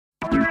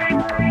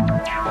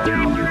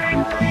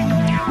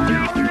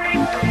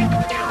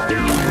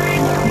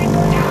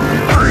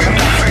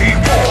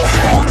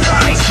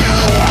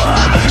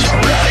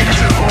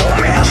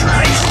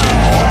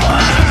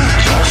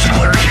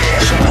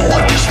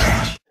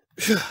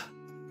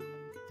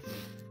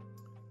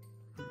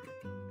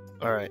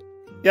Alright.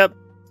 Yep,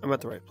 I'm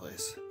at the right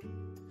place.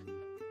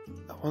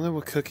 I wonder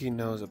what Cookie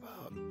knows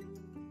about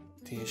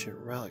the ancient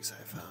relics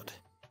I found.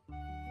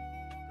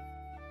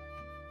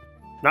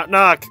 Knock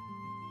knock!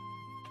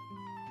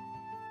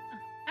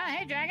 Oh,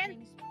 hey,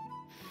 Dragon.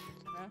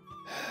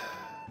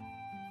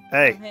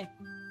 Hey. Oh, hey.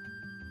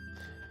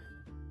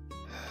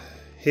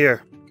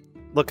 Here.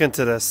 Look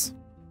into this.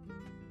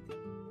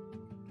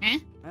 Eh?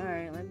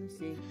 Alright, let me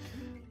see.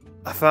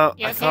 I found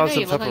Yeah, some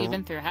you look type like of you've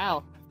been through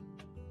hell.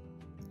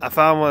 I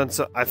found one.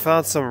 So I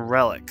found some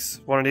relics.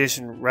 One of the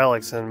ancient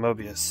relics in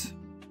Mobius.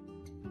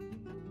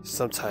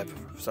 Some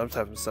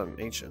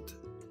ancient.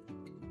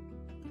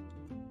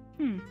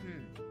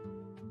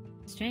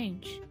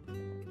 Strange.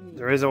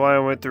 The reason why I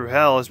went through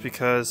hell is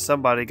because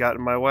somebody got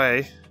in my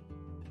way.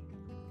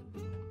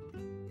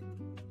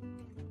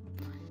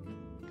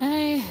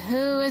 Hey,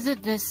 who is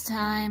it this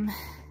time?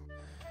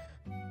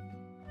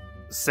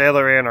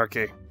 Sailor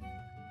Anarchy.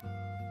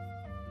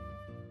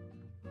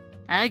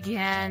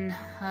 Again.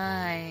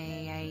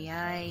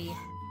 Ay.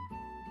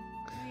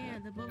 Oh, yeah,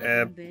 the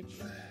And- bubblegum bitch.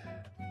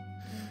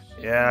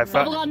 Yeah, I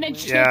found. Bubblegum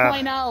Mitch Yeah.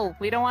 2.0.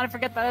 We don't want to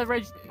forget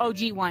the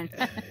OG one.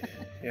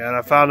 Yeah, and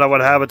I found out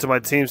what happened to my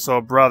Team Soul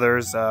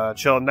brothers,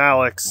 Chill and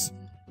Alex.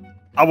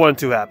 I wasn't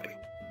too happy.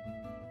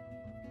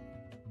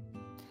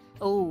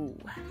 Oh.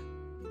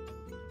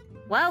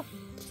 Well,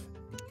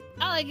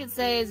 all I can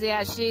say is,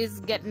 yeah, she's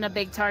getting a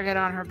big target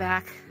on her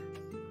back.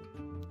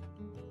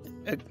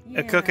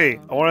 Hey, Cookie,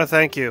 I want to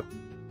thank you.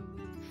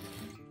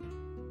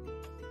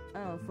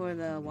 Oh, for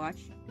the watch?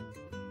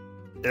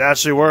 It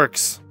actually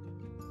works.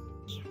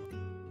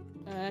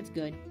 That's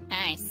good.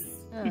 Nice.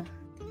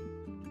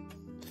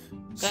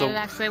 So, it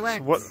actually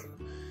works.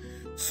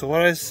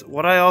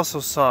 what I also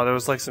saw, there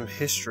was like some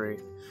history.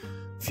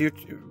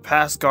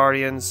 Past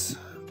guardians,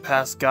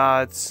 past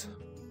gods.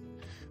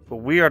 But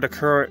we are the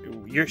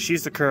current.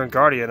 She's the current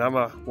guardian. I'm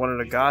one of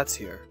the gods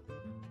here.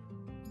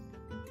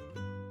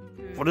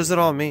 What does it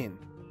all mean?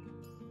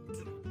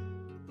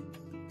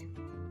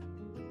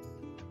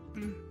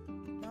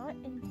 Not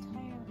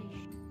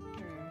entirely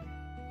sure.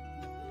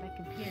 My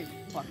computer's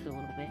fucked a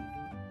little bit.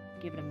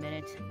 Give it a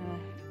minute.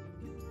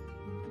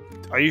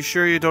 Are you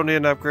sure you don't need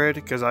an upgrade?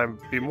 Because I'd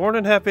be more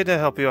than happy to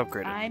help you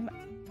upgrade it.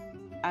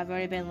 I've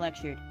already been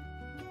lectured.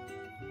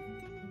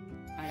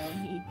 I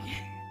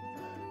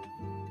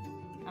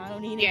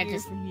don't need Yeah, it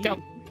just from you.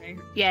 don't.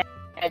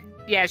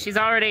 Yeah, she's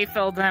already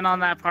filled in on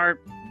that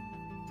part.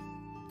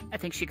 I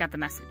think she got the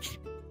message.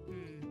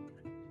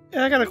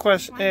 Yeah, I got a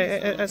question.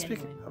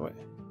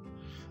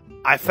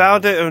 I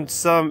found it in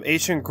some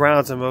ancient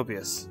grounds in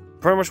Mobius.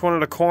 Pretty much one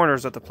of the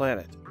corners of the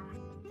planet.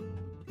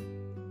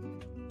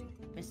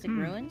 Mystic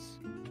Ruins?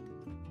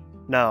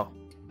 No.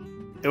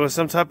 It was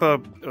some type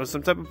of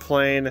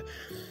plane,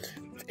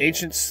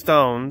 ancient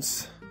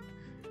stones.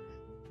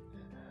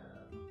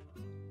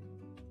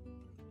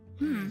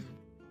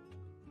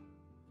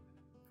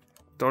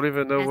 Don't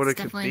even know what it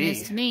could definitely be.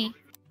 news to me.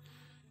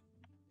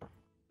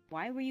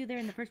 Why were you there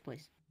in the first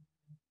place?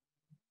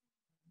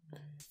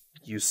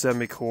 You sent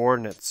me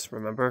coordinates,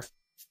 remember?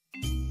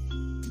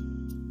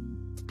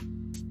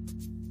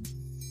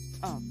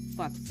 Oh,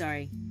 fuck,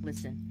 sorry.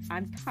 Listen,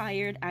 I'm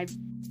tired. I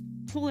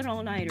pull an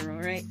all-nighter,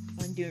 alright?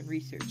 I'm doing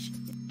research.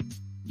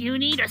 You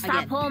need to stop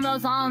Again. pulling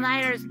those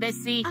all-nighters,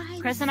 Missy.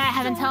 Chris and I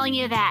have been telling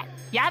you that.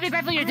 Yeah, be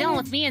grateful you're dealing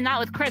with me and not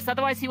with Chris,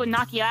 otherwise he would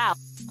knock you out.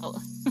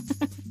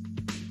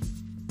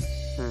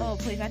 Oh,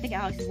 please, I think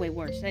Alex is way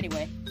worse.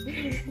 Anyway.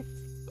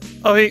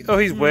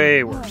 He's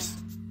way worse.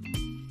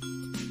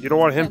 You don't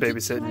want him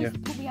babysitting you.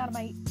 Put me out of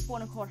my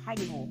quote-unquote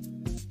hiding hole.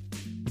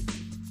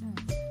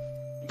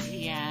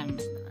 Yeah.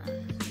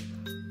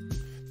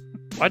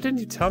 Why didn't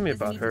you tell me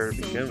about her to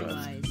begin with?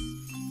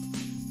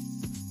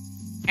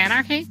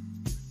 Anarchy?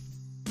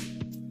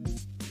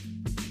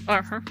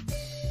 Or her?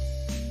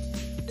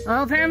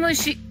 Well, apparently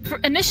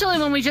initially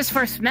when we just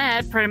first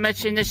met, pretty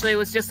much initially it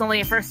was just only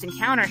a first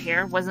encounter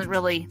here. Wasn't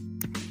really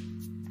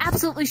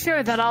absolutely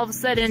sure that all of a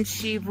sudden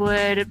she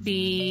would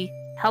be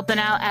helping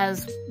out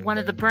as one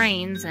of the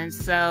brains, and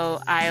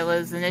so I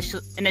was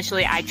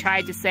initially I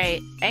tried to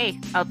say, hey,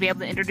 I'll be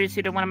able to introduce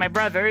you to one of my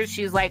brothers.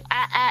 She's like,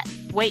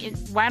 wait,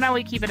 why don't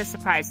we keep it a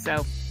surprise?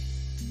 So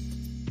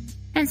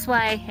hence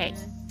why, hey,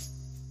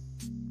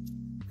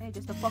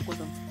 Just to fuck with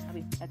them. I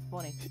mean, that's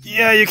funny.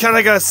 Yeah, you kind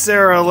of got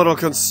Sarah a little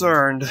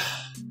concerned.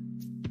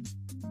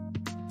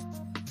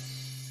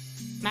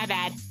 my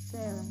bad.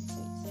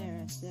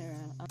 Sarah.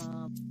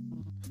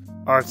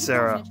 Art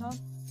Sarah.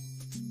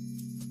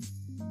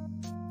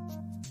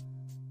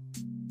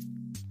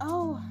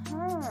 Oh,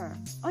 her.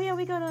 Oh yeah,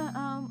 we go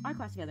to art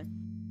class together.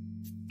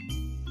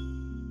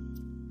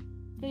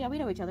 Yeah, we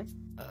know each other.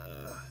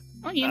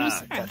 Oh, you know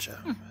Sarah. Gotcha.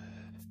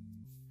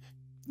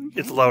 Hmm.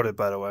 It's loaded,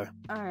 by the way.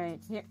 All right,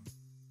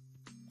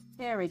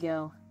 here we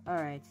go. All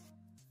right.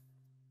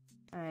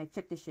 Alright,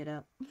 check this shit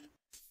out.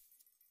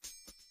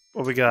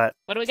 What we got?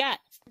 What do we got?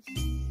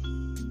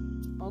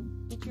 I'll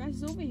get your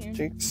asses over here and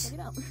Jinx. check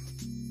it out.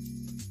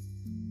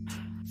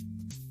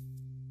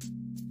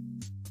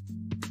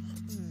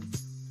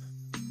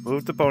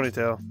 Move the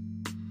ponytail.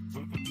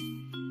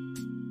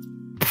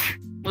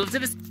 Move to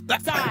the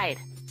side.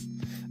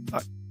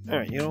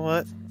 Alright, you know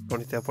what?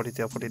 Ponytail,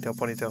 ponytail, ponytail,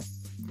 ponytail.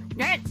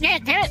 Damn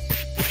it!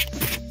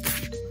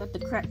 Got to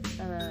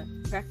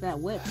crack that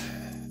whip.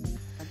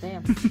 God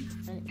damn.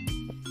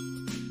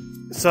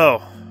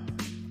 So,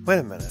 wait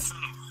a minute.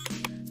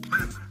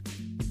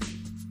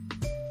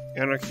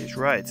 Anarchy's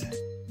right.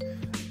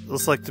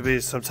 Looks like to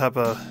be some type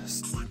of...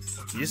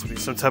 used to be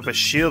some type of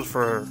shield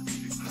for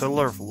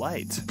Pillar of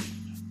Light.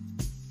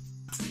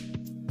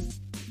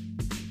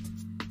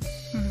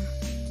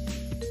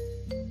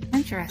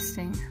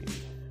 Interesting.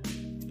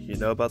 You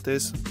know about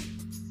this?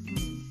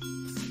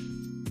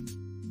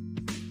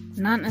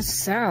 Not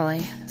necessarily.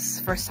 This is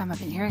the first time I've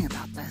been hearing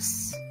about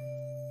this.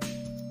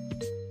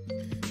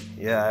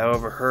 Yeah, I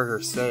overheard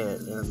her say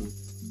it, and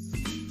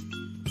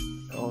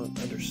I don't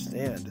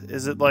understand.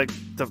 Is it like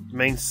the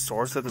main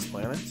source of this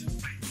planet?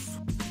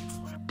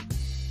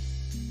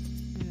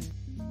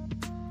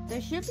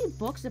 There should be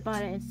books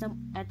about it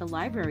at the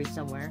library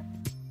somewhere.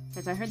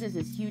 Because I heard there's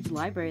this huge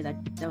library that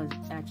was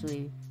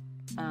actually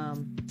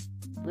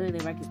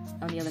literally right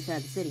on the other side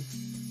of the city.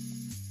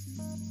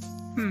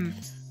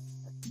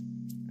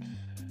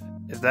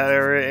 If that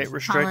area ain't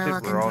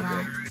restricted, we're all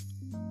good.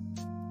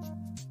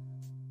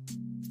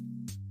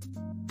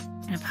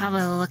 I'll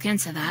probably look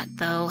into that,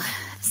 though.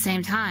 At the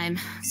same time,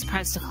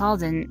 surprised the call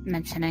didn't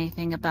mention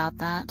anything about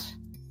that.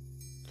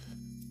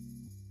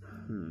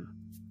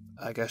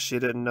 I guess she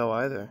didn't know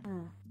either.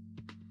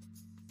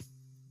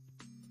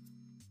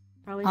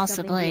 Probably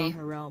Possibly. something beyond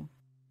her realm.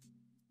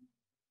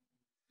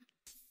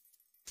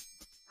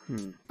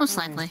 Most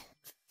Okay. likely.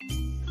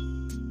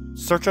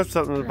 Search up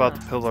something about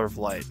the Pillar of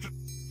Light.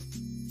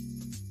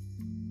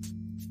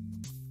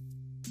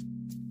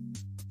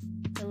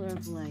 Pillar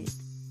of Light.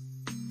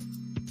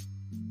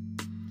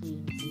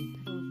 The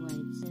Pillar of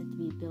Light said to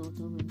be built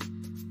over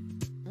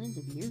millions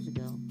of years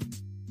ago.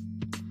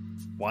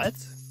 What?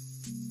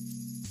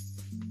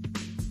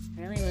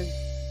 Apparently it was...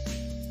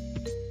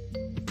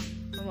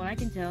 From what I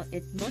can tell,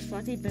 it's most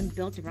likely been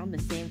built around the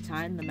same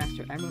time the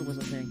Master Emerald was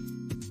a thing.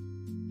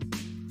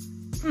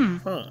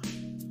 Huh.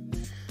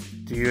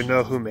 Do you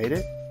know who made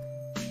it?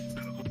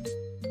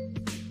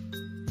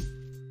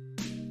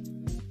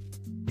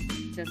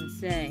 Doesn't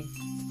say.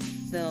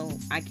 Though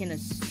I can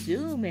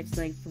assume it's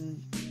like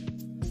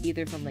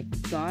either from like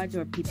gods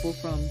or people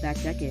from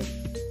that decade.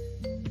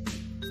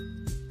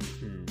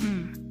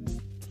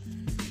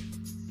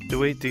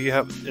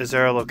 Is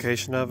there a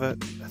location of it?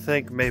 I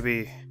think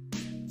maybe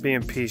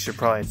B&P should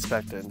probably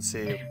inspect it and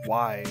see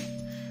why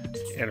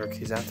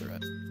Anarchy's after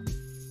it.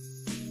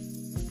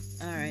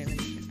 Alright, let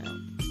me check out.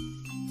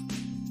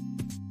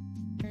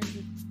 Where is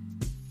it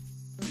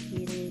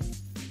located?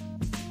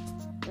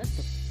 What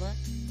the fuck?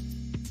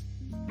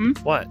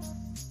 What?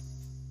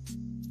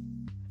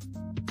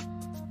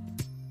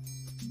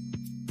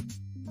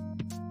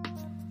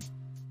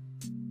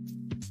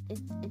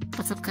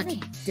 What's up,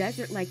 Cookie?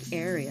 Desert-like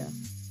area.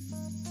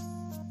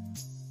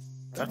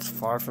 That's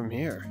far from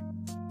here.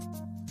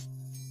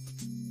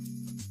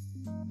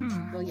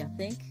 Well, you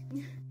think?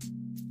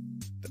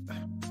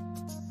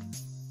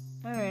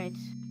 Alright.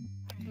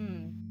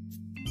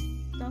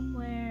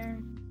 Somewhere...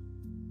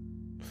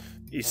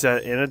 You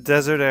said in a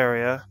desert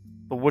area,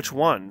 but which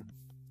one?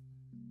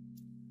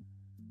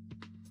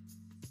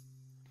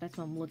 That's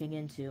what I'm looking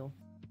into.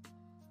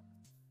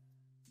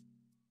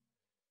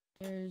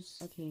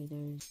 There's... Okay,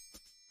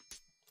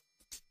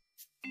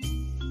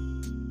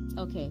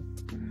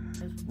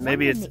 there's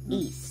Maybe one it's in the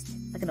east.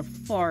 Like in the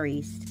far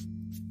east.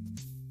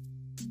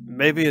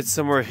 maybe it's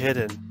somewhere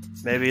hidden.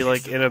 Maybe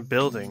like in a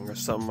building or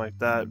something like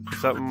that.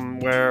 Something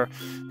where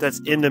that's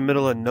in the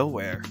middle of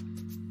nowhere.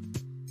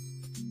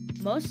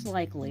 Most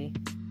likely.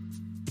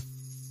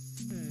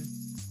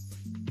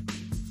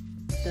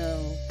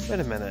 So... Wait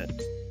a minute.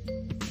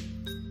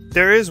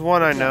 There is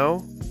one I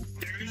know.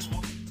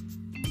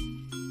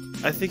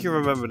 I think you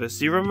remember this.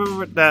 Do you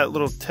remember that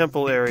little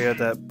temple area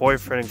that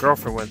boyfriend and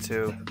girlfriend went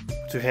to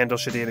handle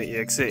Shadina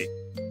EXE?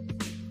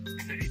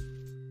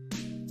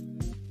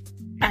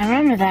 I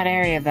remember that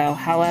area, though.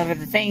 However,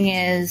 the thing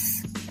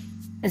is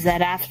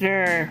that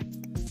after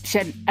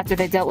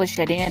they dealt with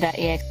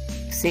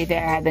Shadina.exe,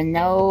 there had been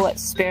no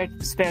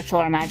spiritual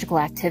or magical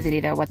activity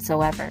there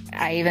whatsoever.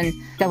 I even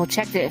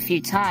double-checked it a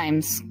few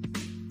times.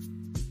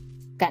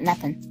 Got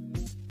nothing.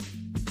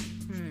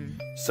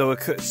 So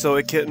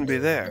it couldn't be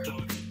there.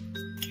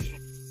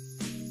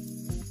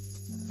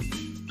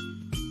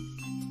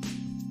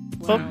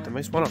 Well, that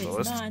makes one if on the it's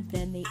list. not,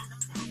 then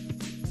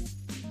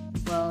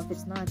well, if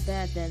it's not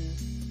that, then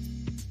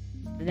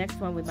the next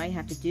one we might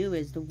have to do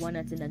is the one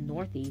that's in the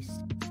northeast.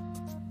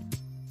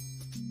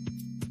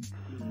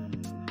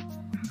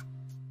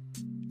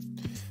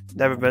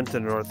 Never been to the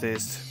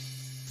Northeast.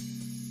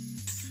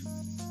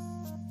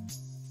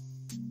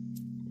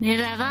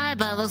 Neither have I,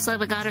 but it looks like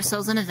we got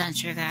ourselves an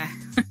adventure there.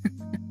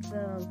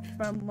 So,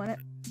 from what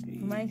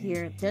I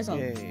hear, there's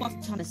a fuck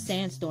ton of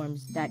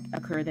sandstorms that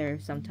occur there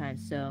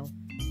sometimes, so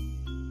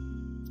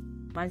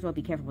might as well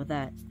be careful with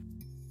that.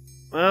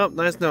 Well,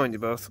 nice knowing you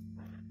both.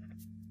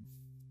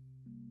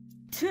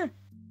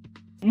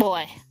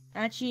 Boy.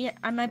 Actually,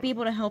 I might be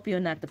able to help you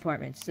in that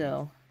department,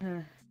 so...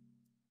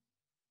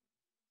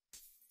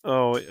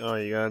 Oh,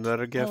 you got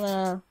another gift?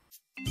 Hello.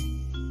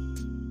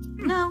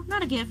 No,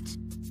 not a gift.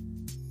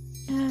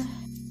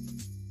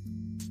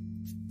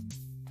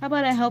 How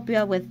about I help you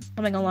out with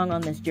coming along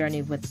on this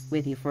journey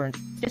with you for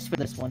just for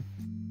this one?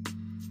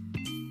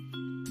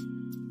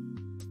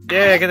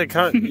 Yeah, I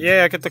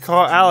get to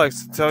call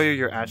Alex to tell you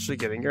you're actually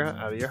getting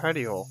out of your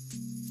hidey hole.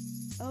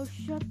 Oh,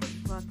 shut the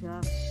fuck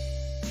up.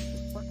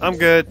 I'm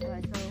good.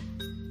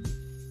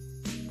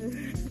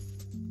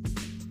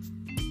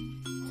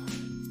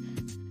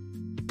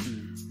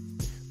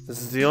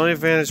 This is the only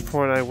vantage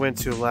point I went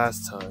to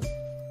last time.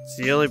 It's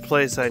the only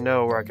place I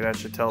know where I can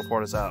actually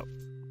teleport us out.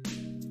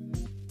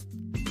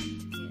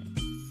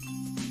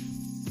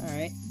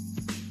 Alright.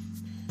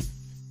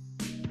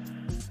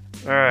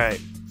 Alright.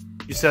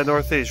 You said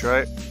northeast,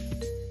 right?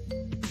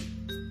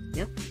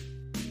 Yep.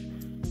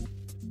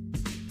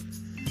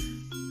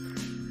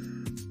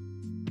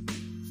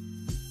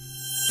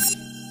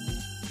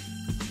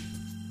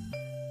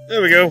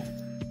 There we go.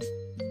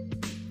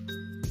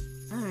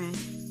 Alright.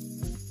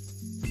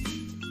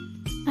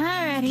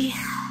 Alrighty.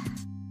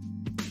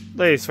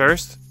 Ladies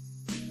first.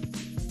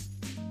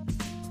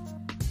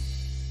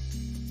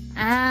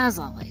 As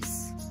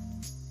always.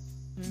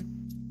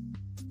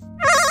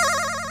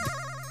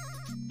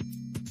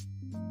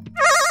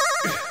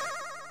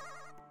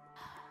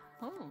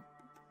 Oh.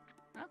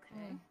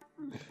 Okay.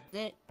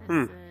 This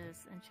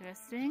is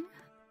interesting.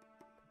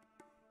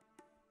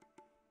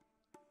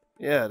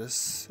 Yeah,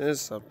 this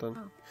is something.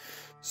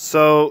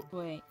 So,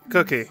 Wait.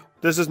 Cookie,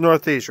 this is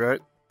northeast, right?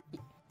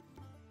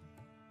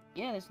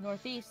 Yeah, there's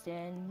northeast,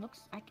 and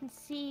looks like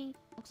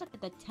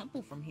the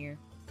temple from here.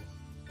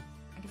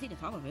 I can see the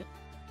top of it.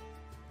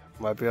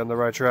 Might be on the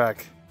right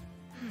track.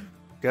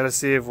 Gotta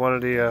see if one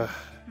of the,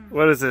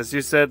 what is this?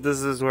 You said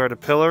this is where the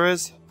pillar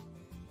is?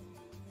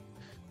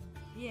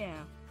 Yeah.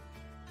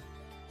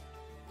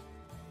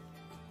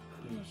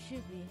 Yeah, it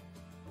should be.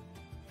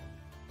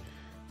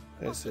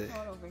 Let's see. What's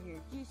going on over here?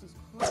 Jesus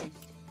Christ.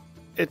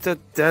 It's a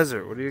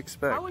desert. What do you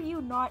expect? How are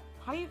you not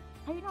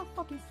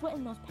fucking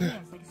sweating those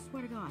pants? Like, I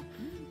swear to God.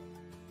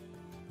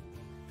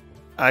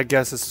 I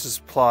guess it's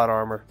just plot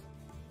armor.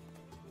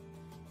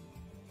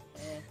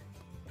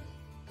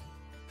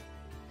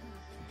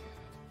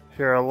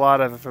 Hear a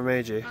lot of it from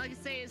AJ. All I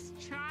can say is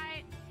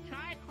try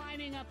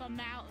climbing up a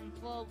mountain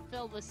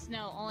filled with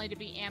snow only to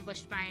be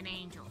ambushed by an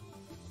angel.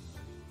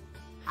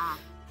 Ah.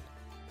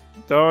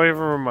 Don't even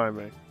remind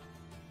me.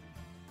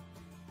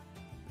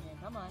 Yeah,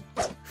 come on.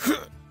 Check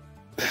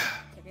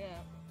it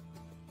out.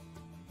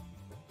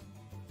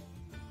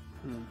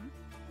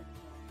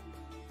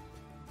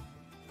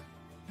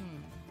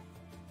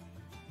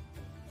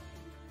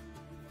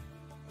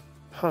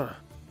 Huh.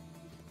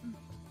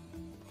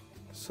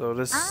 So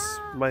this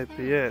might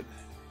be it.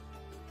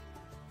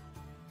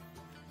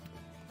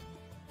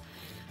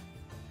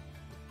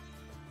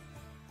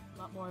 A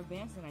lot more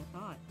advanced than I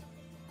thought.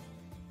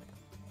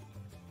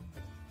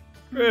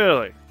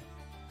 Really?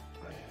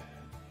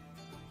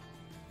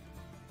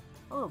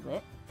 A little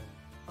bit.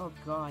 Oh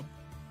God.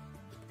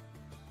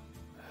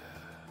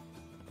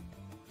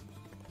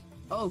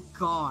 Oh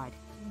God.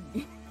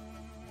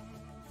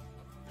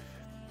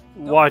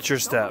 Watch your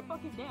step. Don't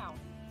look fucking down.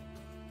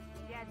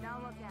 Yeah,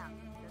 don't look down.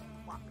 Just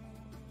walk.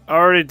 I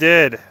already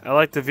did. I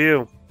like the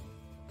view.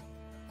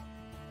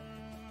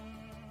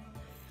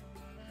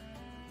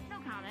 No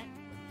comment.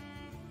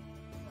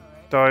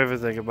 Don't even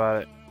think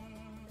about it.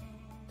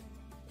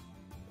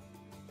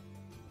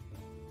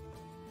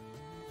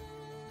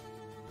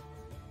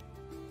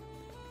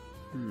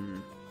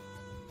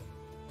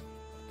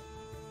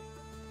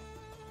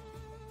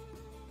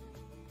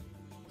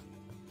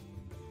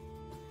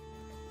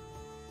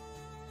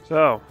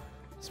 So,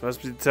 this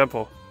must be the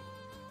temple.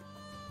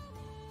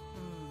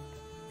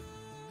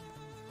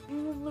 It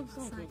looks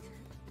like it.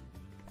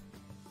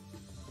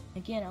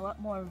 Again, a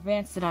lot more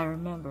advanced than I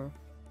remember.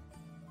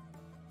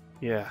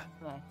 Yeah.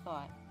 What I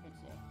thought, I'd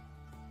say.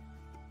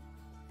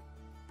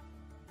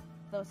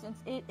 So since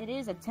it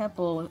is a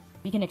temple,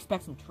 we can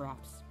expect some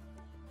traps.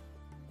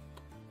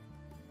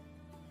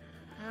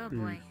 Oh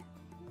boy.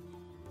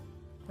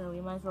 So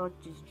we might as well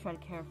just tread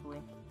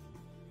carefully.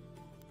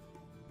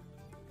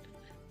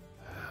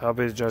 I'll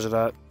be the judge of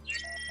that.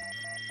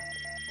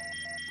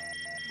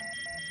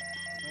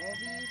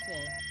 Whatever you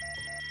say.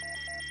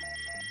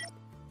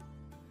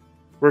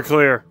 We're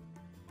clear.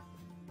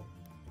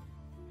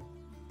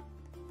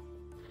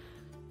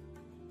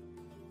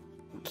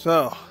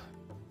 So.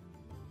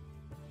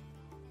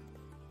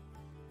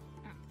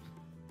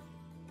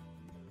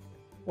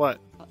 What?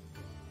 What's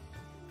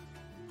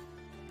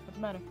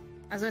the matter?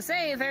 I was gonna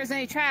say, if there's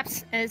any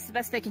traps, it's the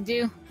best they can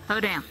do.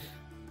 Hold down.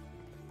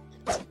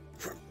 I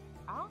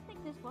don't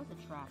think this was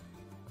a trap.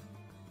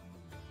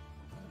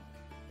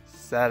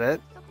 Is that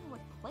it? Something was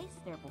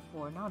placed there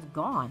before, now it's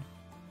gone.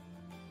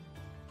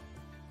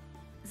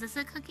 Is this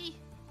a cookie?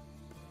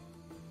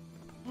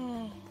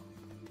 From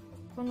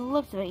the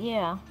looks of it,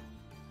 yeah.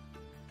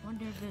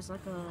 Wonder if there's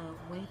like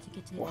a way to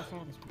get to the other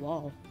side of this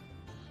wall.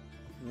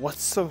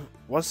 What's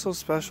so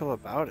special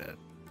about it?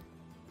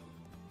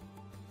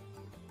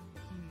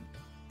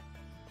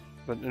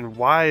 But and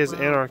why is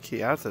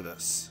Anarchy after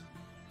this?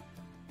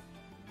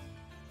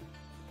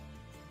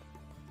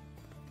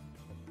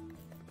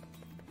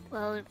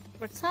 Well,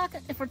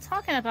 if we're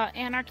talking about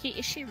Anarchy,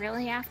 is she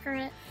really after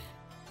it?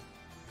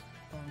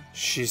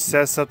 She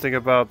says something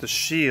about the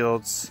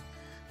shields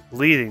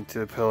leading to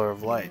the Pillar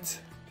of Light.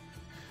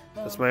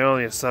 That's my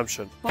only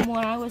assumption. From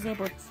what I was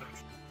able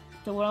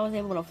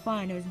to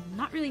find, there's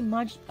not really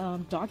much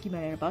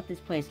documented about this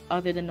place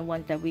other than the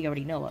ones that we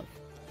already know of.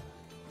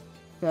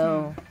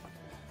 So,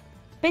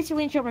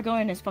 basically, in short, we're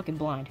going in as fucking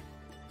blind.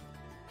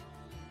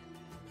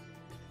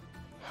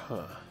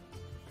 Huh.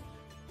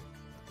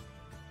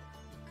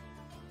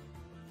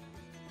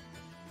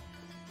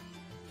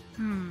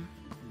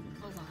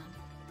 Hold on.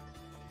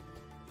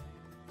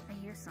 I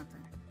hear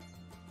something.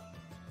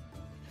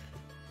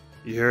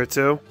 You hear it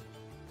too?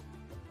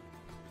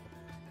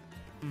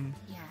 Yeah,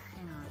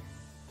 hang on.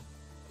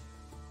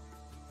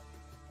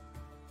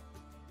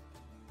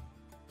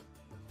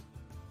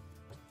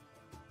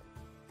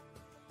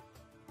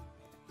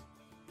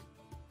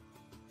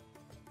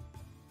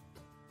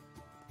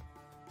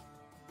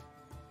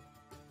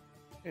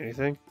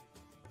 Anything?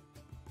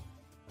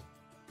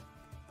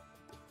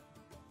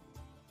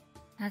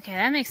 Okay,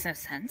 that makes no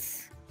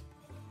sense.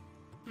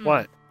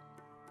 What?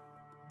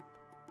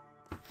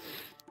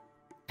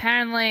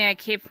 Apparently, I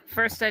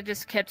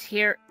just kept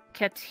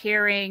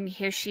hearing,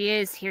 here she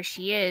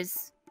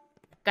is.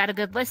 Got a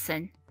good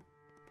listen.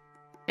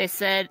 They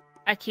said,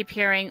 I keep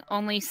hearing,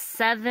 only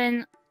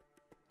 7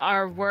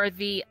 are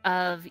worthy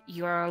of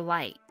your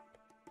light.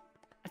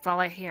 That's all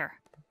I hear.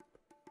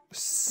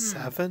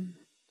 7?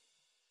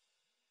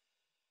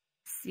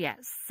 Yeah,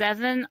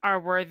 7 are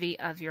worthy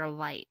of your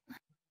light.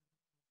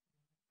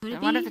 I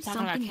wonder if it's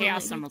talking about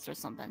Chaos Emeralds or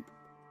something.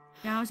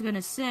 Yeah, I was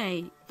gonna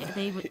say,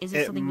 is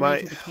it something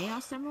might... related to the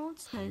Chaos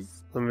Emeralds?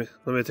 Because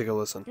Let me take a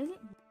listen. does it?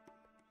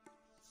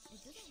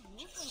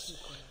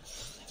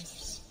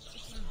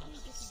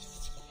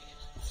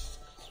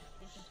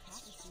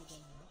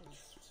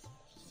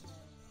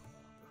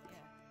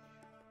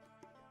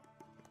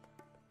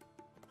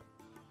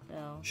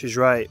 So, She's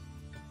right.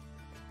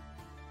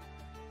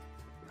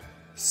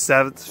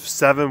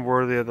 7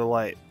 worthy of the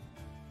light.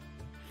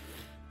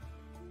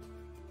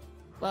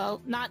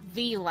 Well, not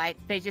the light.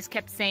 They just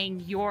kept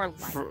saying your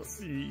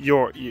light.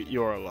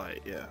 Your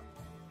light, yeah.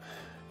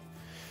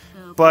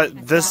 so But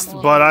That's this,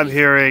 normal. but I'm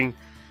hearing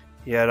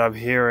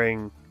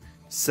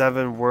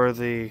 7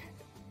 worthy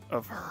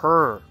of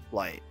her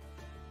light.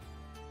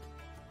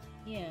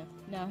 yeah.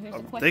 Now here's the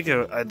I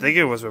question. think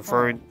it was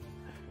referring.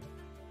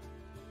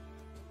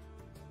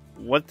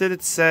 What did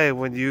it say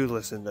when you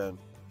listened in?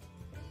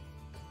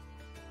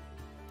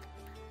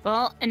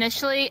 Well,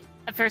 initially,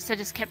 at first I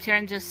just kept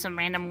hearing just some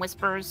random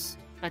whispers,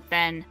 but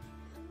then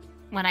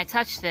when I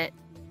touched it,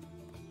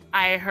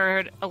 I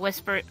heard a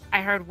whisper.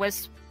 I heard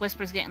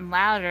whispers getting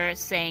louder,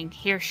 saying,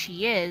 "Here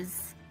she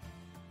is."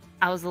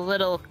 I was a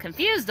little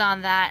confused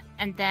on that,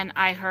 and then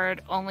I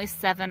heard only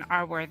 7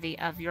 are worthy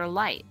of your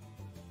light.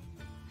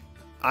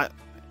 I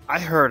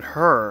heard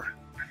her.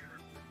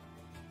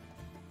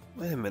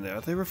 Wait a minute,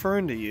 are they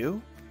referring to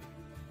you?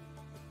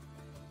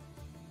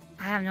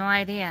 I have no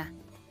idea.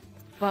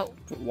 But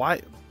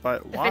Why?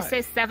 But why? if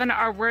they say 7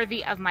 are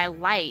worthy of my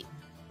light,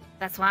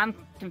 that's what I'm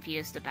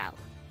confused about.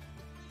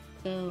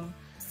 So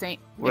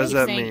What does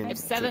that saying mean? if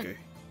 7 Cookie?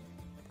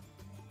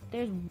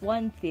 there's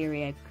one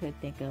theory I could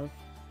think of.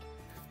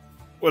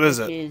 What is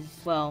Which it? is,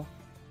 well,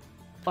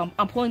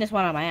 I'm pulling this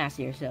one out of my ass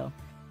here, so.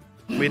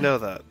 We know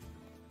that.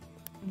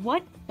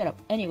 What? Shut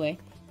up. Anyway.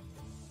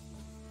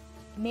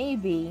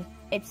 Maybe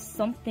it's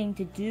something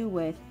to do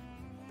with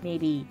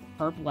maybe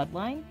her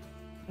bloodline?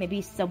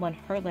 Maybe someone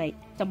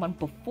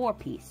before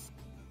Peace.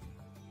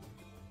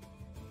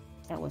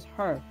 That was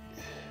her.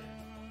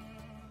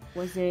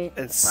 Was it?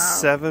 And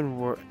 7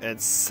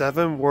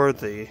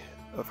 worthy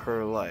of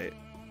her light.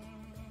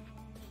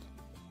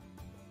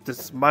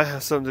 This might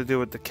have something to do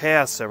with the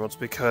Chaos Emeralds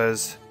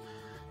because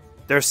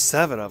there's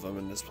 7 of them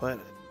in this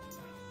planet.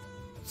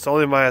 It's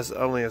only my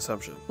only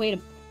assumption. Wait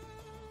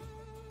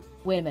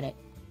a minute.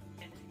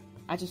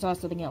 I just saw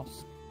something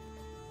else.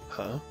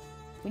 Huh?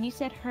 When you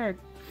said her,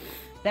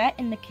 that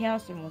in the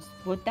Chaos Emeralds,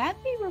 would that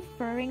be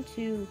referring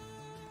to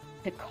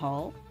the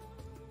call?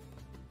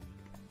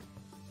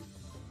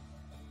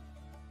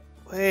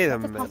 Wait a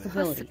That's a minute.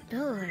 possibility.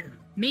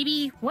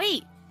 Maybe.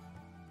 Wait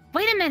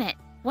a minute.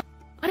 What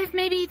if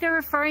maybe they're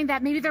referring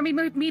that maybe there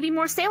may be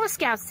more Sailor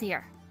Scouts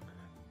here?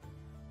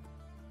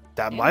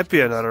 That might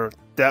be another.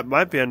 That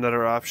might be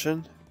another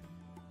option.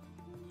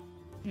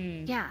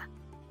 Yeah,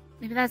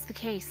 maybe that's the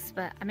case.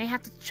 But I may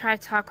have to try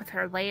to talk with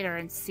her later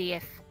and see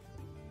if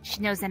she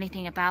knows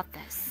anything about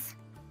this.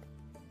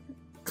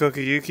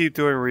 Cookie, you keep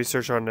doing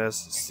research on this,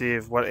 see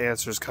if what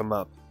answers come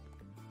up.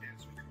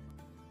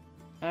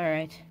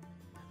 Alright.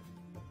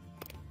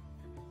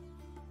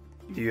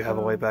 Do you have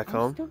a way back I'm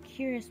home? Still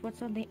curious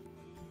what's on the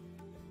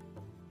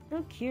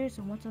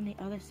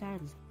other side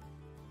of this.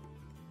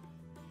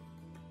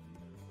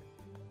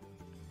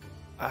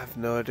 I have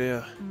no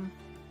idea.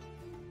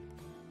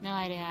 No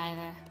idea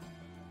either.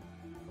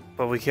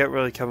 But we can't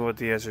really come up with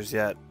the answers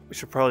yet. We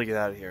should probably get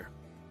out of here.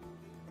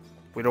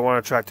 We don't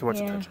want to attract too much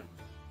attention.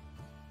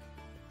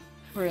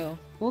 True.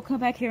 We'll come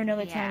back here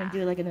another time and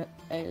do like a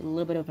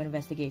little bit of an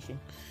investigation.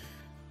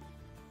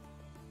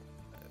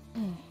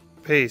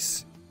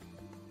 Peace.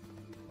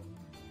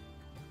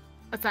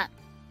 What's that?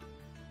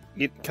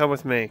 You come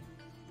with me.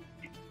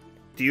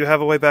 Do you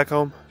have a way back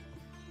home?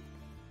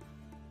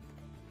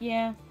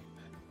 Yeah.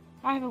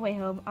 I have a way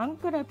home. I'm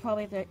gonna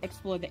probably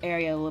explore the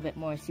area a little bit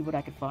more and see what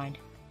I can find.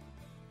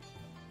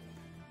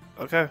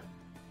 Okay.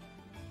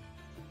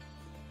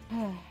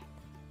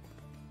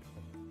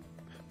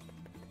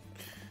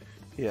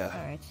 Yeah.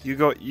 Alright. You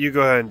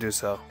go ahead and do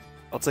so.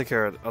 I'll take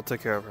care of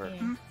her.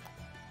 Yeah.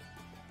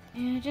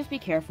 Yeah, just be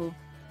careful.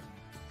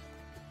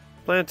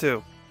 Plan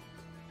 2.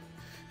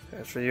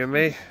 As for you and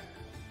me,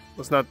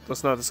 let's not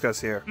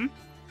discuss here.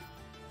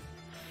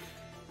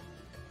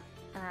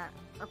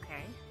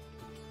 Okay.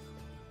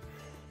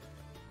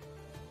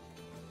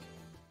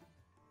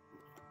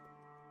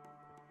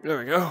 There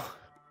we go.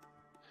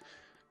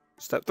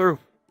 Step through.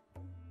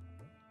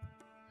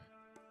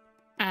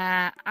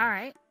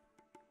 Alright.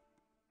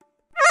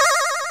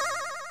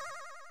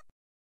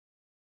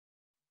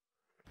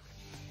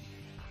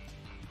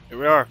 Here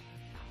we are.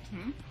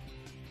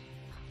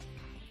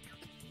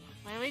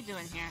 What are we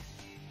doing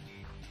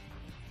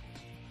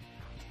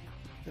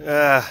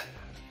here?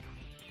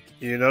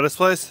 You know this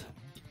place?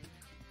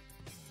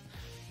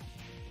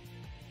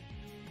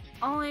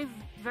 Only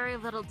very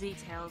little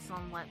details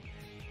on what...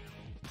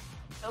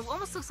 It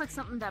almost looks like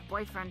something that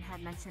boyfriend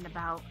had mentioned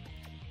about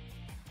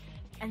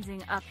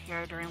ending up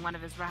here during one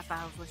of his rap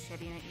battles with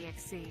Shitty and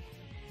EXC.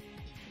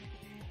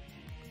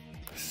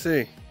 I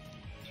see.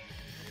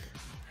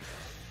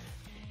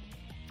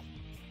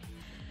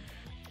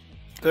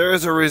 There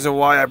is a reason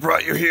why I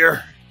brought you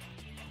here.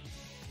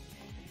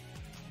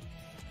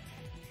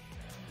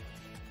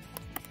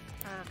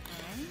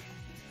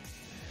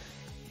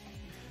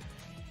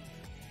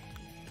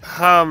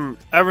 Okay.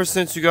 Ever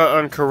since you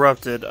got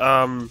uncorrupted,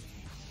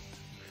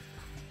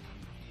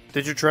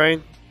 did you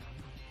train?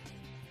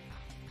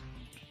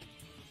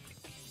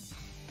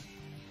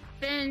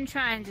 Been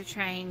trying to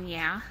train,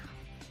 yeah.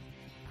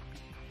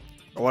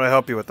 I want to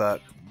help you with that.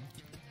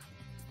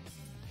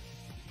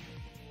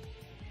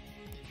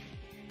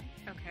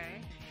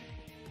 Okay.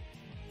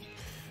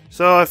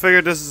 So I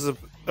figured this is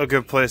a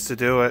good place to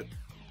do it.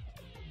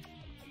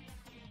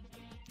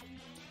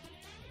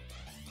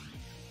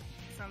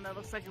 Something that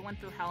looks like it went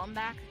through hell and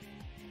back?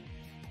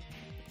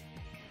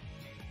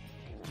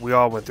 We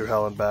all went through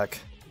hell and back.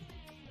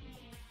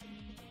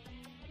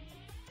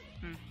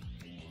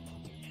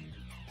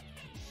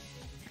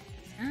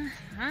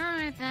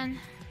 Alright then.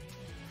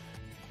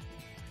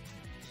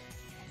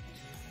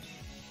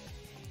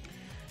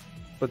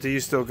 But do you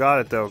still got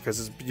it though?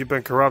 Because you've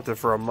been corrupted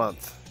for a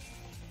month.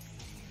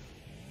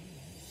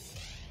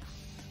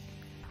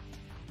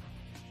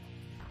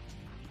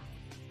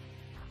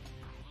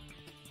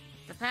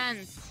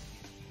 Depends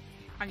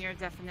on your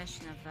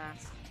definition of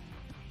that.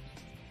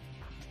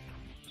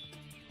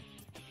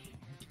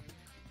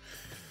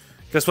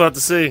 Guess we'll have to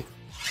see.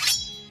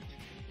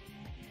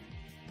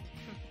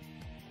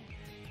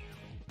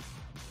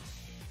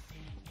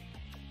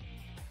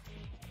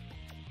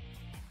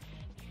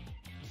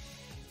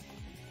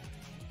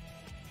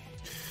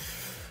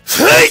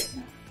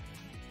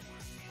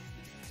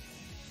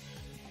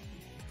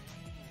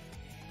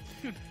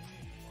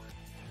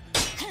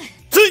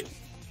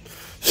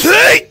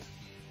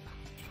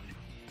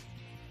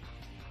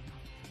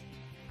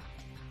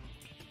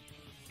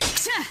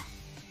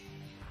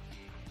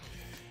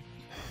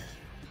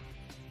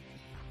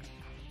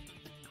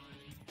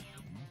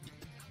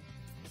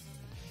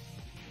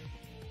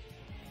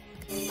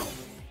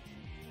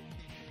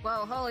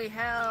 Whoa, holy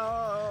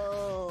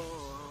hell!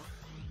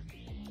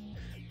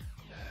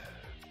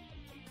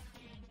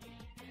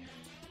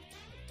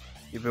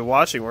 You've been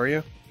watching, were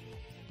you?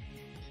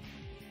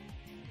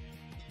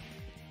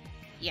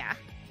 Yeah.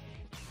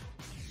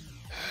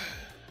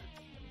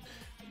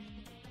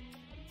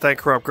 Thank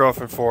corrupt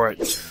girlfriend for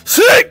it.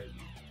 Sick!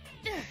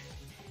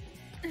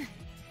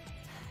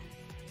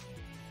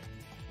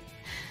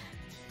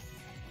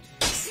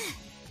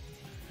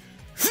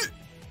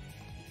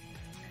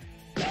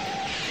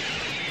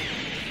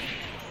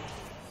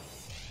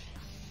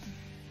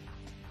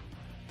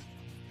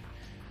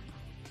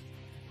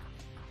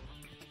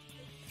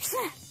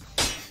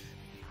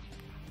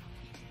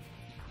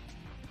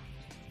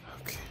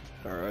 Okay,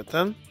 alright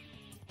then.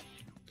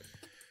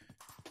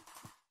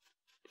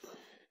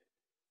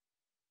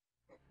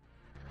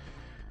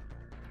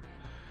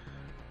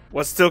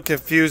 What still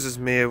confuses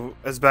me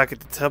is back at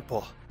the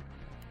temple.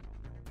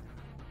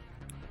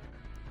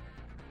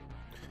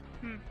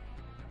 Hmm.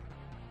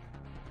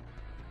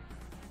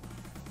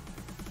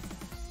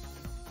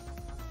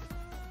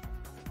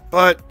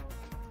 But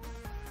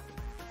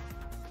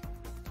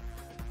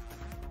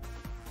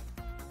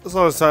as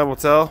long as time will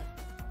tell,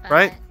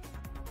 right?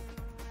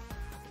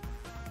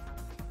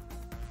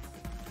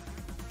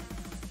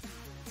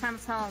 Time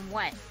to tell him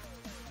what?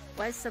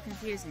 Why is it so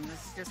confusing? Is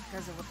it just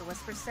because of what the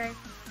whispers say?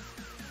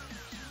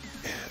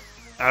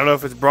 I don't know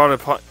if it's brought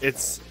upon.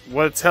 It's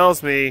what it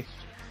tells me.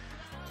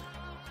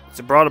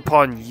 It's brought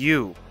upon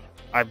you,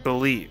 I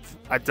believe.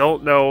 I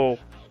don't know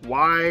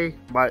why.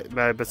 Might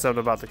have been something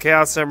about the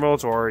Chaos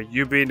Emeralds or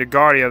you being the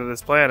guardian of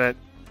this planet.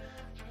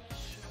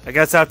 I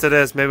guess after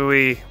this,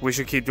 maybe we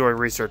should keep doing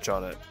research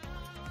on it.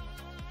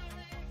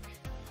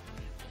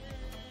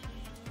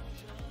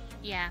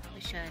 Yeah,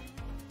 we should.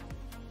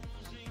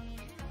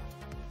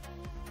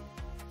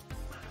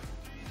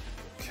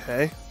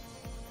 Okay.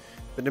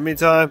 But in the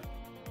meantime,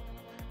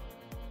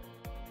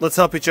 let's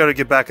help each other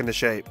get back into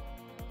shape.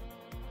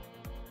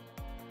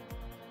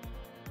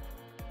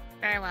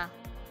 Very well.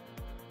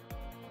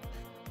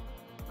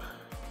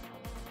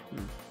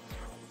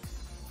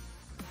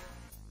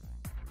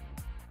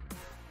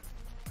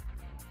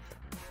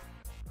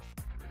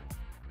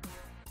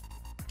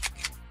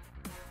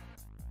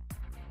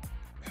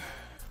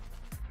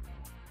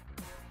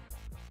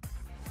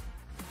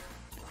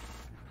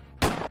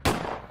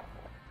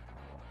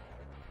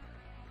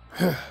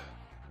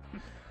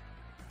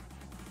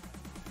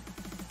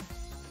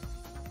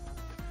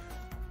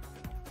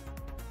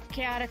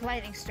 Chaotic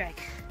lightning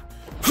strike.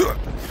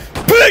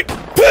 Big!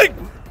 Big!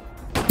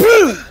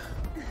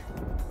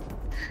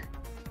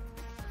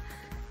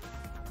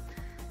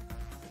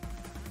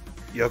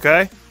 You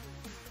okay?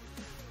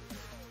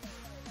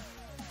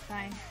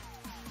 Fine.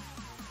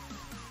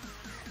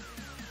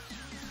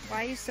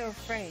 Why are you so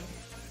afraid?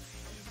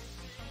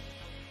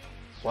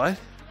 What?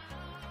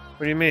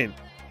 What do you mean?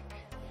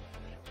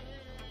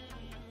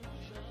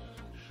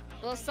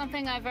 Well,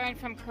 something I've earned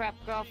from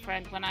corrupt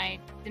girlfriend when I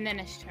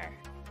diminished her.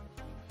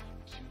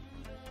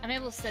 I'm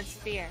able to sense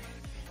fear.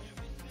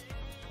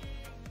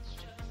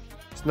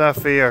 It's not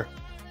fear.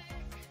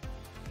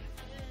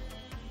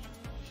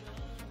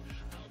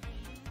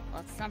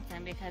 Well, it's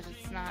something because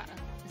it's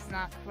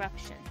not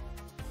corruption.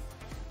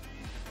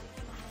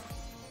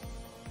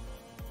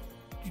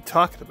 What are you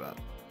talking about?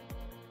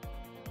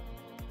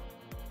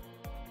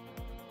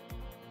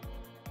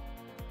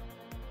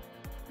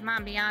 Come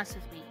on, be honest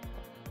with me.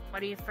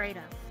 What are you afraid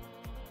of?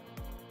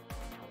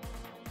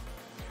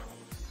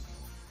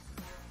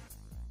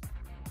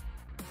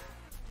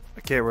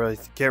 I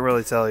can't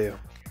really tell you.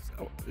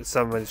 It's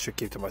something I should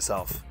keep to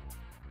myself.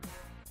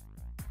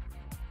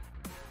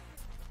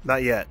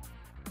 Not yet.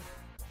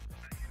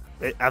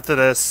 After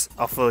this,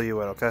 I'll fill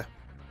you in, okay?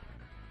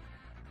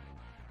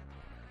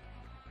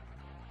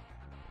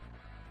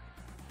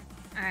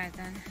 Alright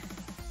then.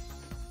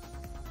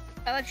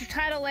 Electric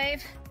tidal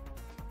wave.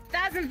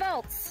 1,000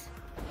 volts!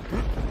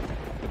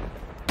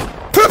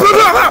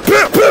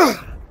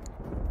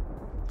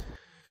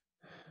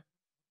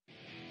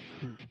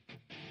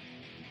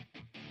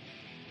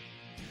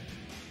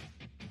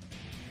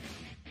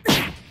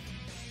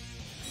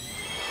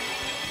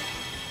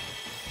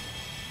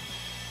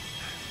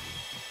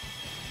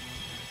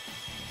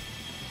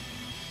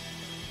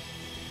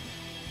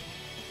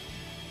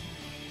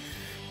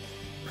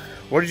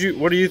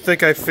 What do you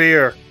think I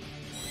fear?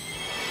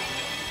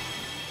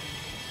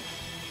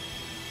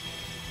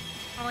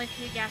 Only a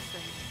few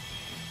guesses.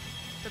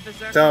 The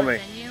berserker Tell me.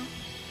 within you?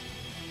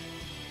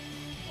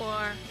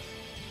 Or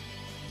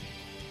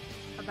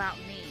about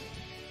me?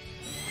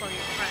 Or your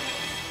friends?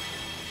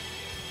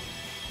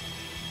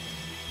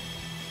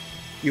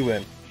 You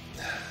win.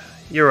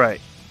 You're right.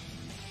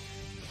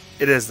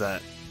 It is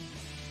that.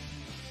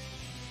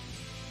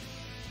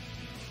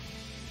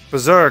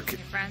 Berserk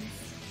Your friends?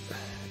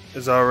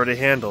 is already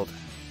handled.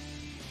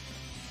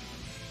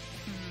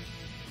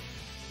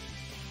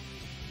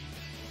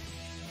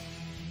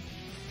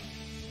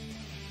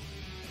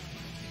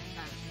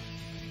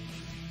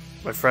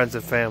 My friends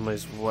and family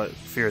is what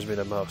fears me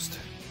the most.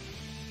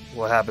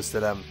 What happens to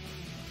them?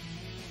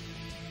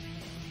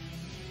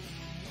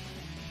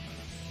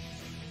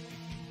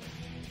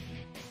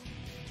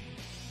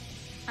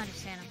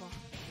 Understandable.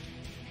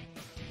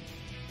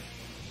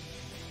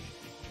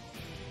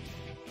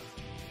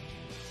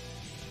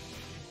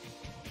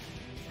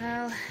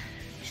 Well,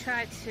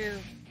 try to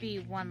be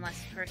one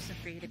less person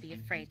for you to be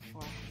afraid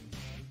for.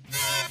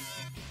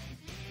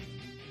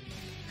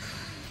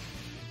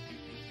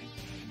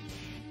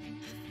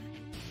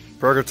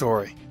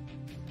 Purgatory.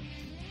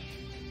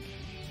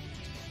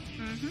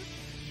 Mm-hmm.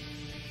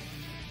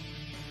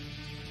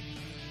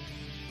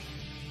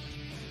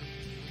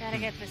 Gotta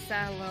get this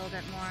out a little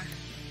bit more.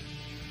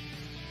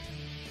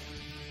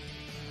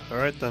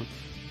 Alright then.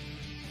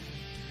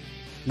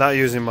 Not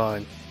using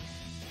mine.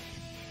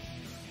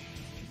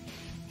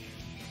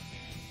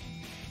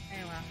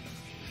 Very well.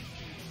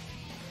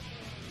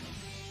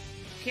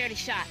 Purity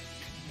shot.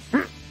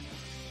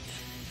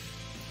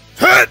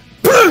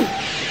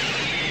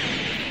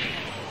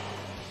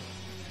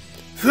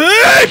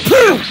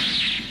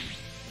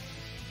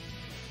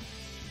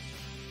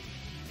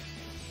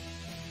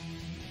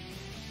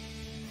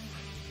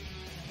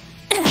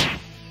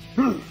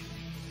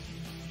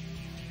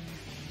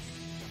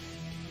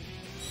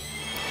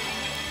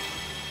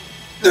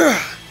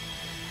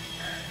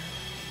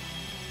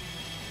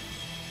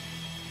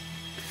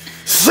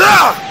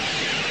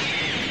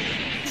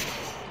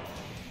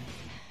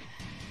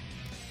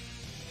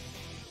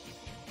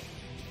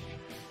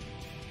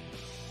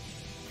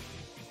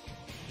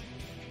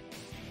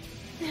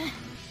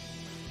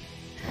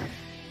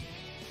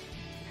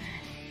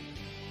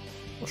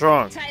 What's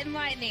wrong? Titan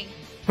lightning.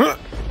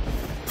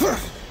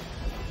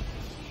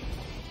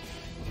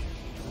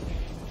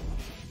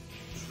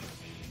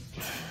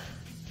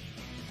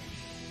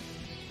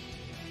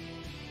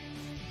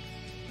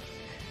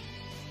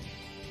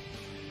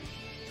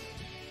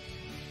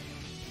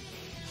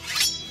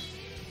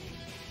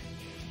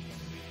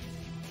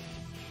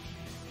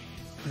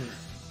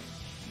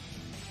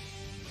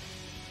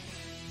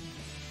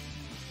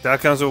 That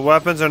comes with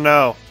weapons or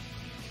no?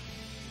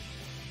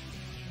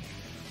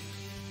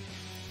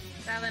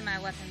 Sadly, my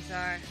weapons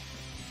are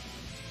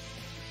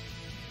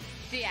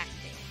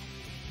deactivated.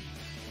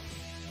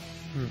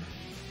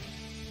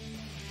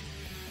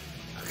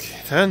 Okay,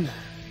 then.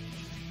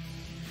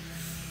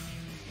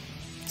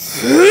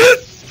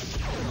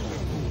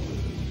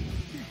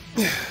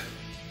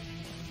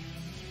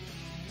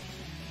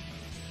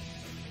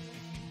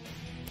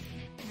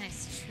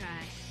 Nice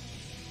try.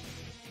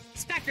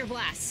 Spectre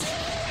blast.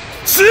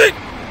 See?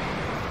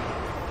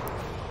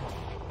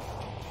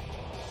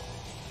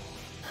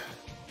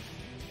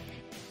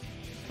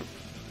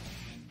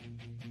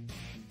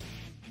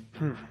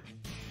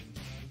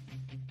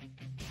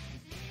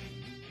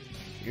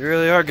 You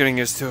really are getting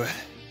used to it.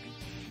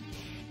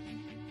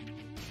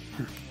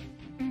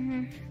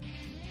 Mm-hmm.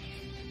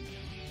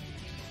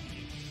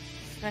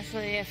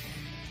 Especially if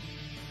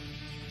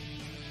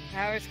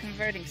power's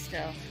converting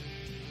still.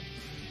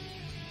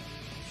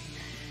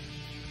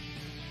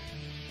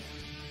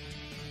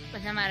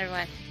 But no matter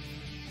what,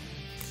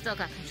 still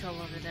got control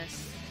over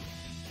this.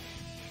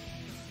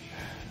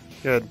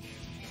 Good.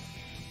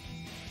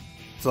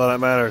 That's all that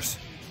matters.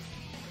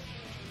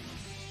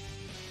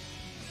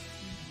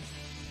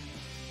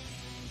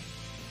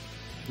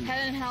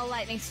 Heaven and Hell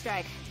lightning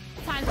strike.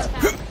 Time's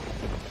up.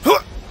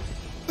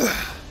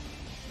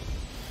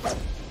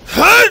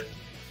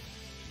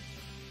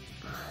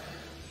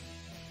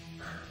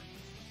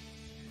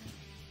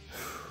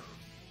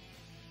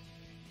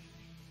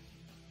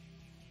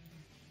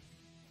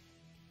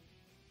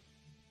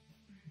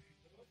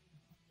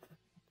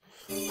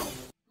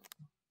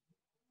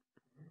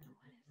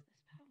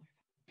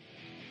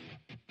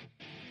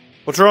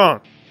 What's wrong?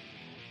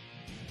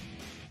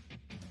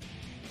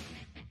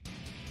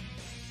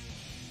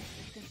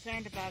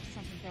 Concerned about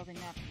something building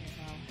up here,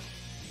 though.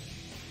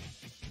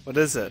 What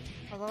is it?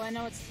 Although I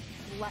know it's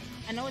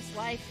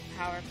life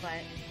power,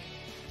 but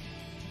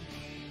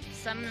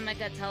something in my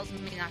gut tells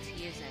me not to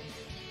use it.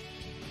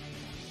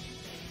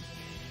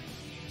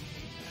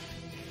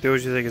 Do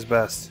what you think is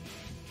best.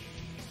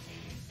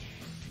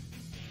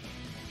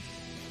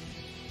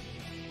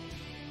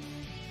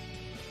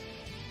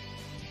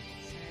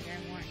 Sorry, there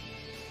more.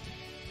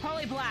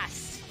 Holy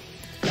blast!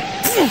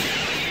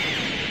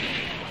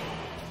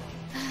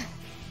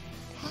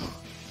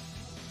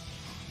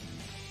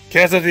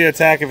 Cancel the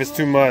attack if it's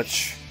too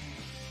much.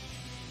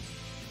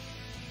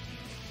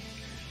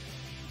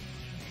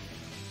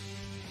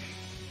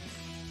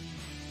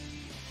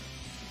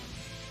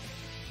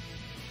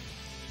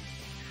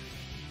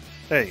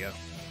 There you go.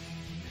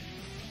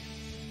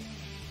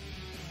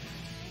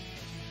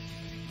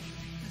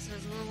 That's what I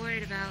was a little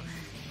worried about.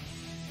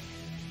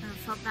 I never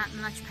felt that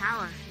much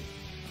power.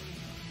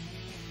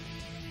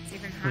 It's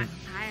even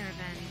higher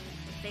than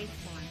the faith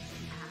forms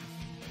we have.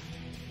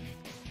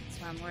 That's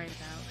what I'm worried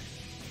about.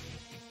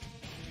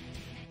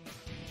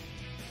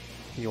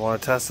 You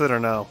want to test it or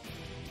no?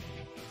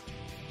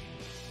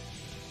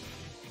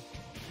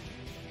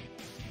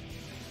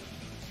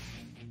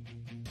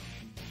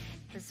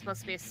 This is supposed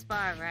to be a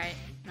spar, right?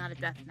 Not a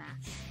death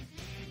match.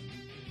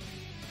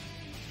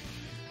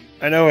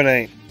 I know it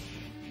ain't.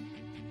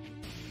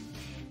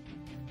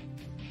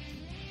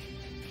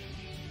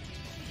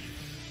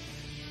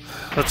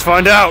 Let's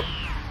find out.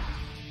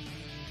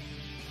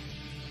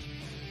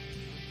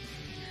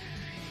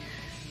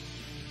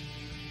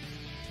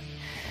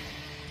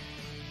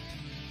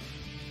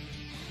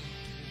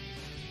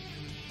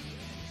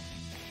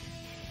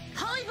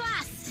 Holy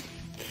blast!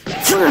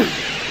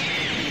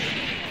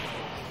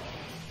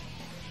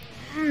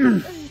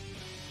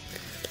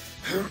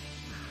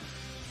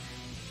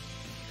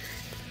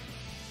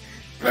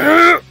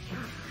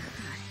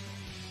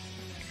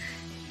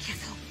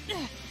 Cancel.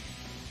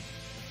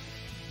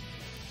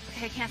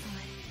 Okay, cancel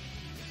it.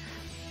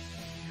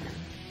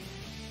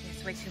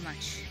 It's way too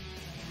much.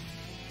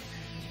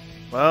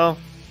 Well,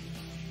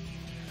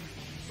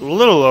 a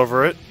little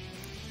over it.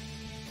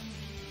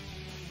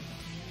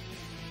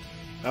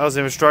 I was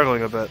even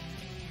struggling a bit.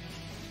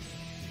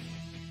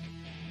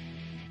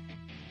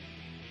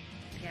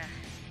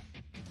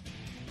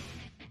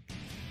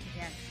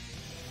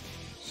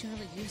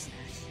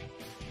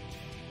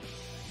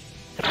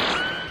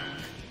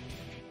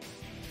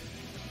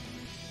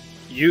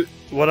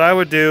 What I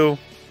would do,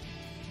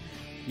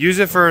 use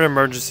it for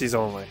emergencies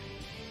only.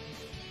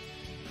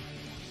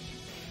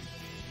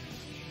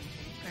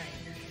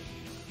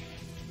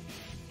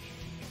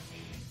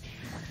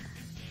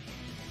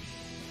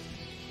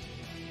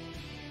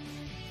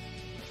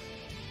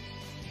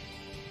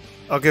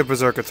 I'll give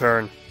Berserk a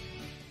turn.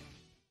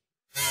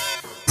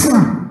 It's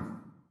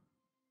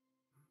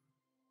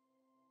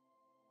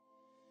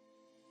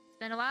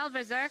been a while,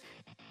 Berserk.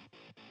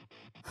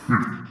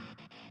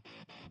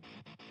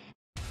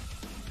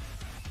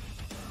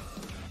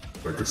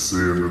 I can see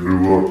in the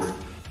new look.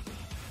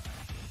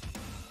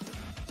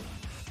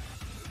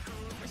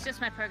 It's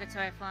just my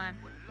purgatory form.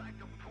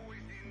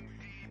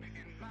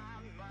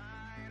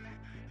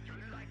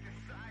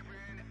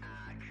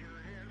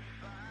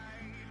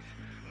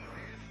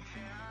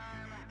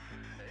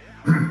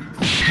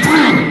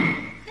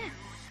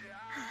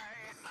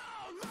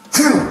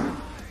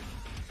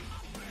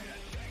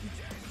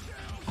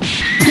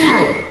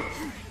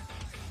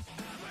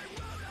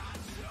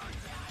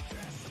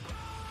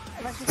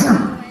 Electric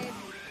wave.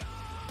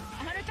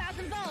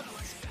 100,000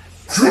 volts.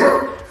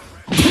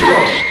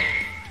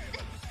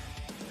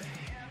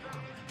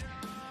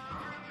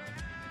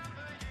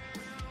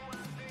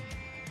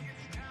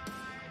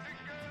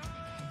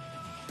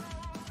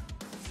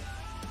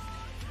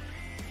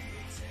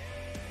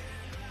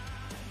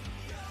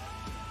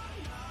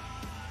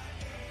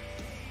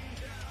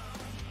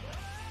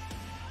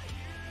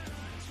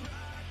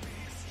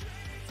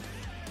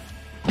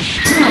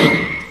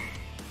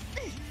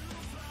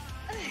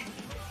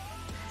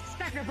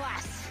 Spectre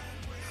blast.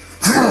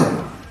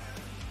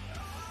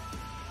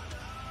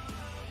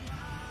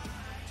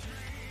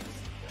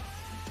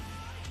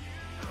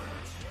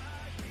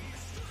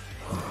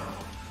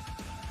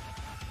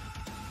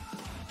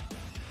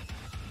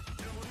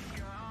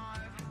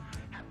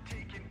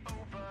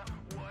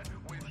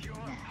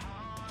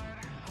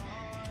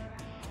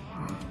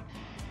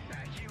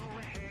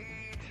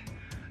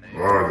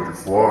 Ah, you can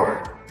fly.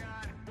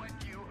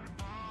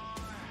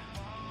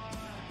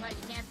 What,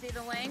 you can't see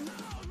the wing?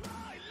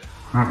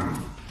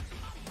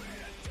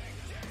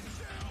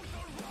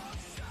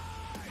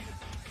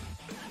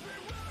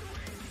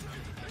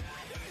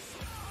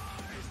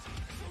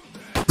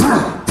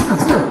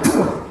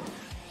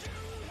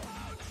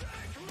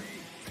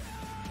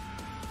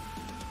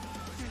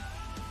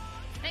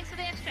 Thanks for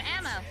the extra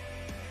ammo.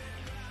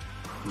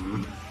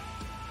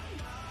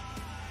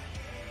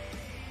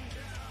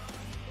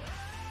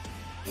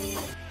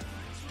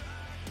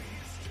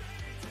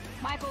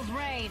 Michael's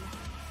rain.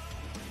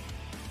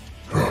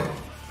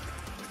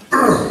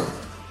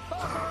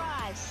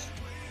 Pulverize.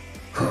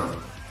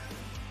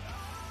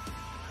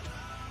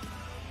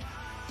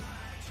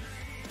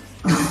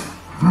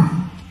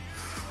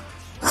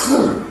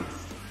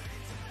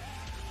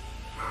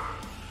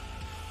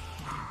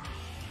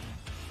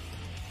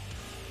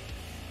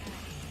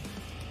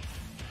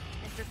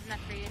 Is this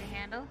enough for you to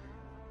handle?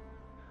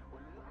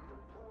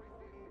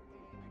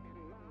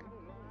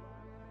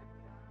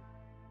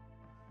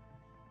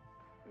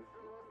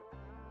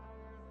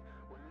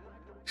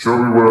 Show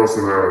me what else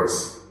it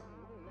has.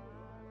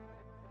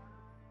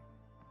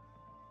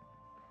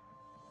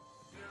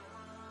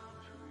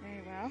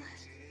 Very well.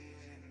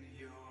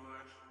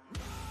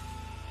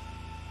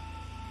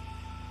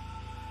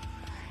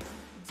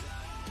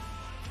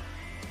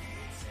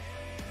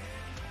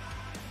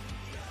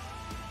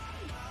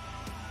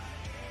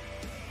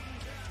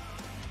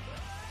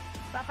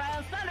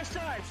 Raphael's Thunder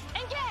Sword,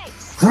 engage!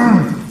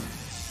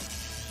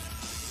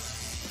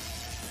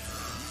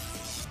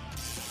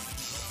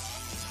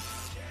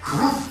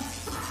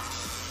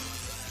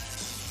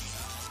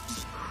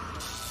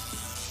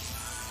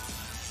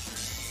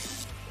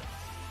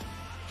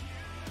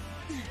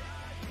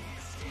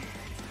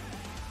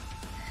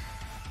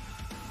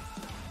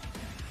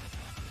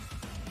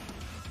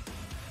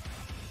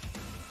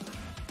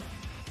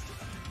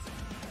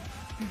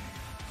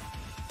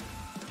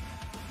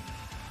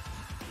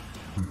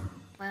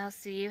 What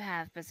else do you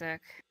have,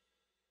 Berserk?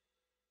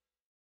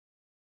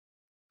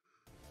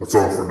 That's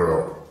all for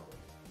now.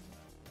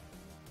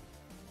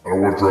 I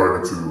don't want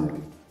Dragon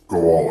to go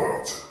all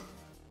out.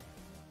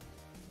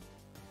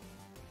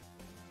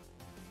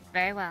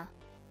 Very well.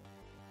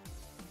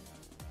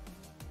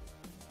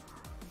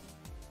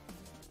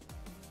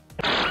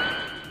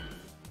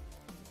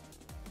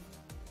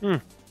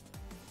 Your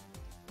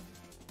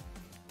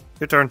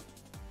turn.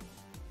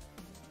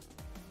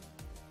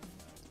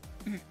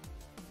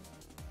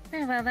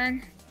 Very well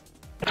then.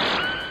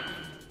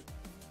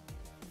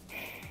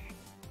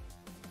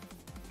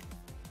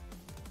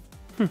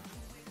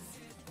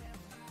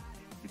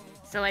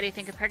 So what do you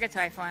think of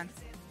purgatory form?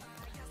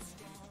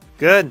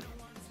 Good.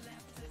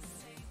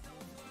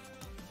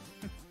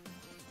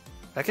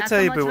 I can Not tell so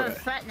you, much of a but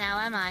threat now,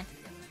 am I?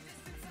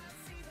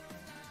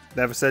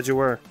 never said you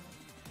were.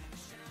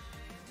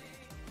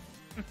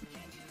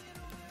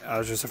 I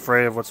was just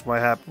afraid of what's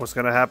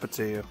going to happen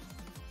to you,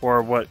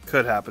 or what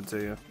could happen to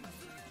you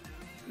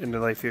in the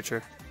late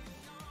future.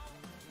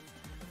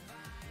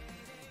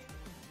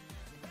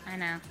 I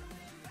know.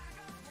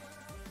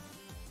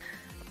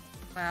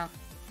 Well,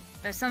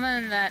 there's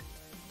something that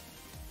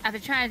I've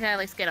been trying to at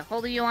least get a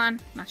hold of you on.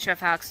 Not sure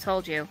if Alex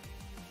told you.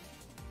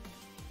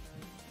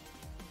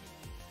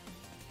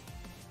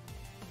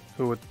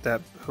 Who would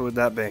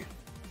that be?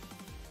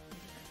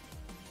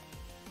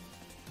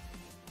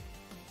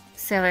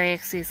 Sailor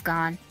Anarchy's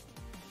gone.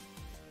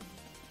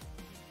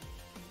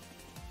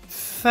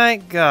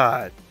 Thank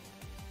God.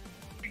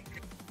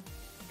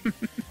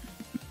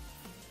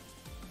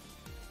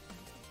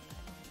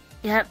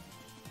 Yep.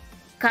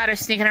 Caught her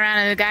sneaking around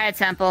in the Gaia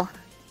Temple.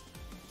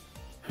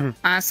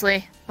 Honestly,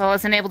 if I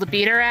wasn't able to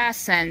beat her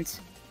ass and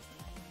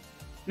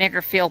make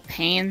her feel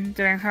pain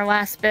during her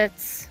last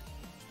bits,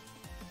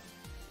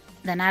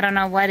 then I don't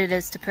know what it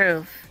is to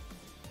prove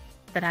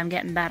that I'm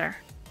getting better.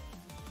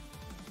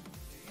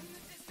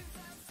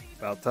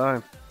 About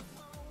time.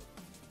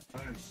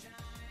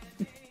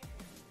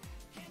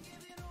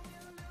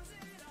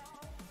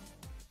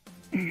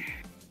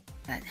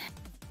 But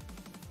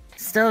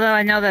still, though,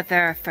 I know that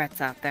there are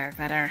threats out there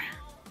that are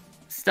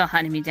still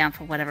hunting me down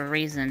for whatever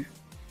reason.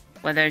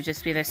 Whether it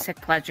just be their sick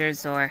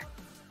pleasures or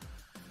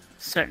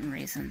certain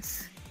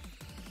reasons.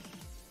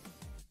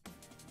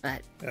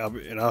 But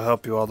I'll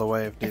help you all the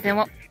way if they needed.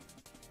 won't.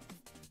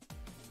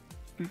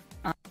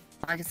 All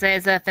I can say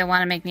is that if they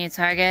want to make me a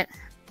target,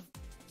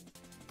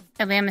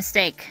 it'll be a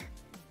mistake.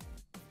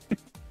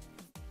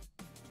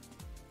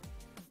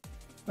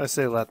 I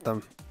say let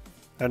them.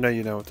 I know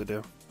you know what to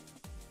do.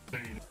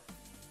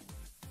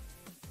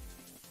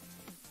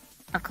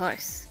 Of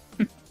course.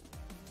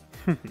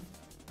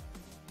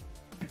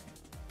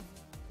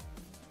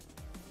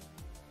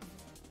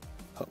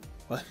 Oh,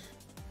 what?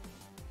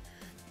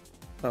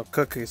 Oh,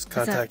 Cookie's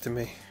contacting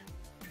me.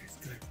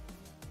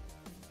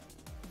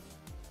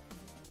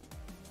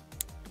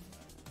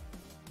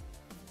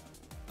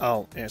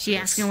 I'll answer She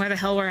this. asking where the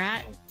hell we're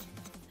at?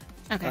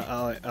 Okay.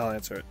 I'll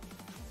answer it.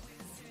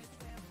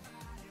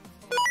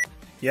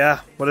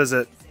 Yeah, what is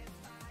it?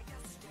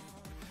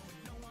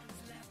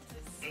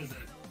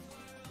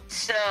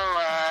 So,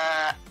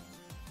 I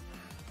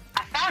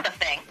found a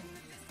thing.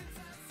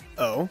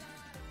 Oh?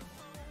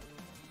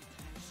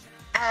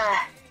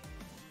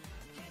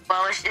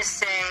 Well, let's just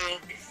say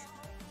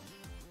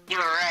you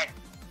were right.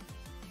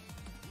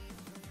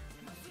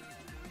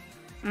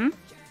 Hmm?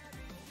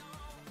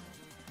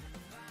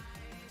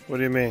 What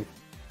do you mean?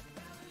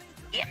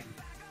 Yeah.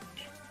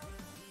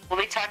 What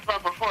we talked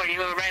about before, you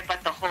were right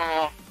about the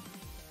whole,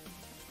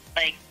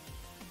 like,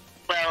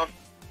 well,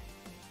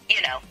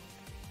 you know.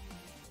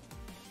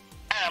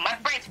 I don't know, my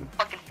brain's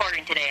fucking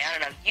farting today, I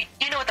don't know.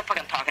 You know what the fuck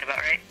I'm talking about,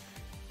 right?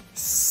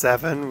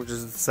 7, which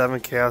is the 7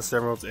 Chaos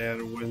Emeralds,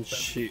 and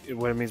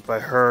when it means by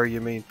her, you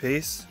mean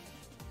peace?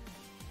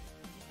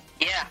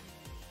 Yeah.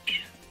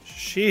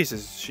 She's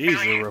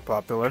real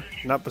popular.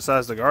 Not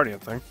besides the Guardian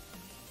thing.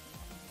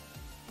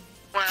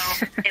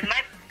 Well, it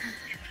might,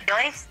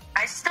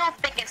 I still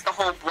think it's the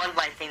whole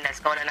bloodline thing that's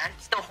going on. I'm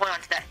still holding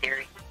on to that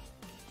theory.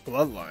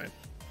 Bloodline.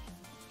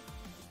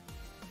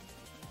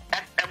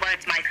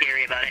 That's my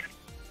theory about it.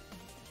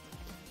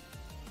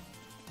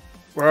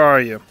 Where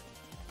are you?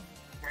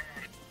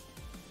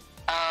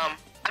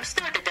 I'm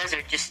still at the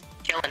desert, just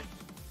chilling.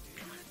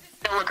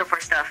 Still looking for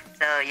stuff,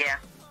 so yeah.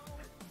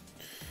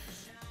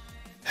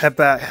 Head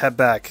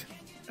back.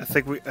 I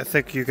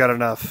think you got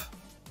enough.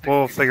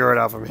 We'll figure it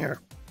out from here.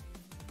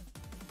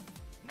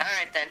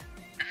 Alright then.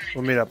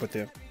 We'll meet up with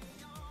you.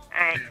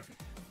 Alright.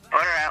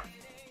 Order out.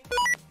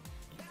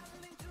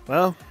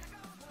 Well,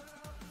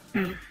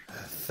 I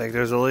think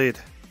there's a lead.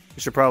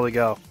 We should probably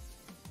go.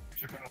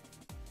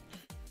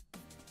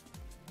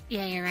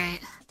 Yeah, you're right.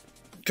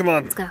 Come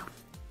on. Let's go.